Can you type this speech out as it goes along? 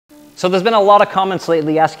So there's been a lot of comments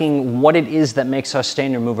lately asking what it is that makes our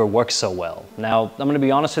stain remover work so well. Now, I'm gonna be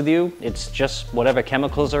honest with you, it's just whatever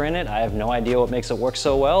chemicals are in it. I have no idea what makes it work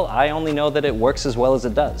so well. I only know that it works as well as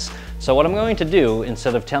it does. So what I'm going to do,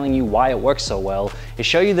 instead of telling you why it works so well, is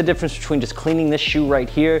show you the difference between just cleaning this shoe right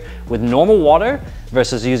here with normal water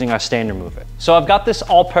versus using our stain remover. So I've got this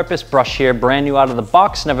all-purpose brush here, brand new out of the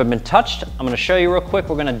box, never been touched. I'm gonna show you real quick.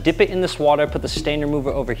 We're gonna dip it in this water, put the stain remover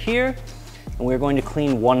over here, and we're going to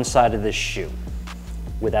clean one side of this shoe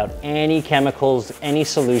without any chemicals, any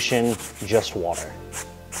solution, just water.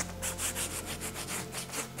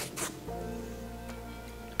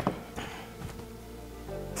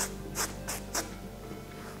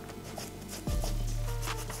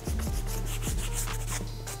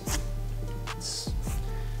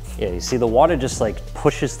 Yeah, you see the water just like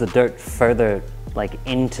pushes the dirt further like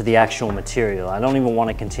into the actual material. I don't even want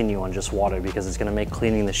to continue on just water because it's gonna make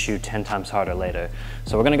cleaning the shoe 10 times harder later.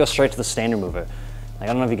 So we're gonna go straight to the stain remover. Like,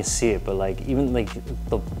 I don't know if you can see it, but like even like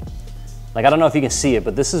I don't know if you can see it,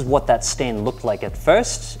 but this is what that stain looked like at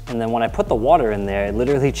first. And then when I put the water in there, it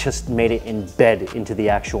literally just made it embed into the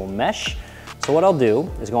actual mesh. So what I'll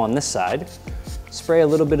do is go on this side, spray a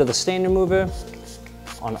little bit of the stain remover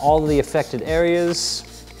on all of the affected areas,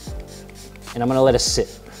 and I'm gonna let it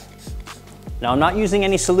sit. Now I'm not using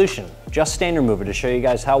any solution, just stain remover to show you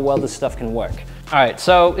guys how well this stuff can work. All right,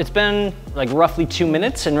 so it's been like roughly 2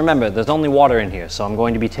 minutes, and remember, there's only water in here. So I'm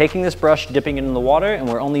going to be taking this brush, dipping it in the water, and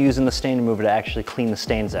we're only using the stain remover to actually clean the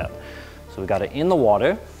stains out. So we got it in the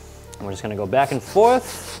water, and we're just gonna go back and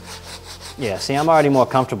forth. Yeah, see, I'm already more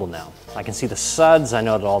comfortable now. I can see the suds, I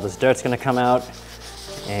know that all this dirt's gonna come out,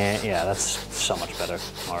 and yeah, that's so much better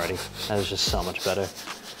already. That is just so much better.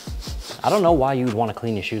 I don't know why you'd want to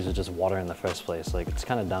clean your shoes with just water in the first place. Like, it's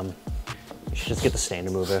kind of dumb. You should just get the stain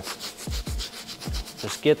remover.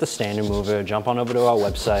 Just get the stain remover, jump on over to our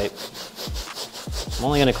website. I'm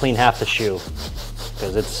only gonna clean half the shoe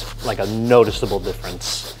because it's like a noticeable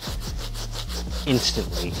difference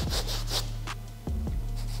instantly.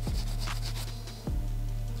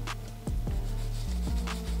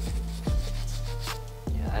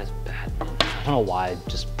 Yeah, that is bad. I don't know why I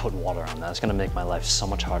just put water on that. It's gonna make my life so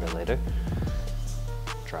much harder later.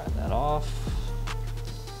 Dry that off.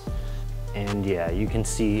 And yeah, you can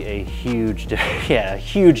see a huge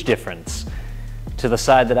difference to the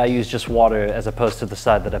side that I use just water as opposed to the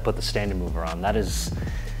side that I put the stain remover on. That is,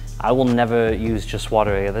 I will never use just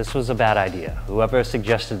water. This was a bad idea. Whoever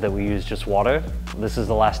suggested that we use just water, this is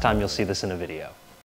the last time you'll see this in a video.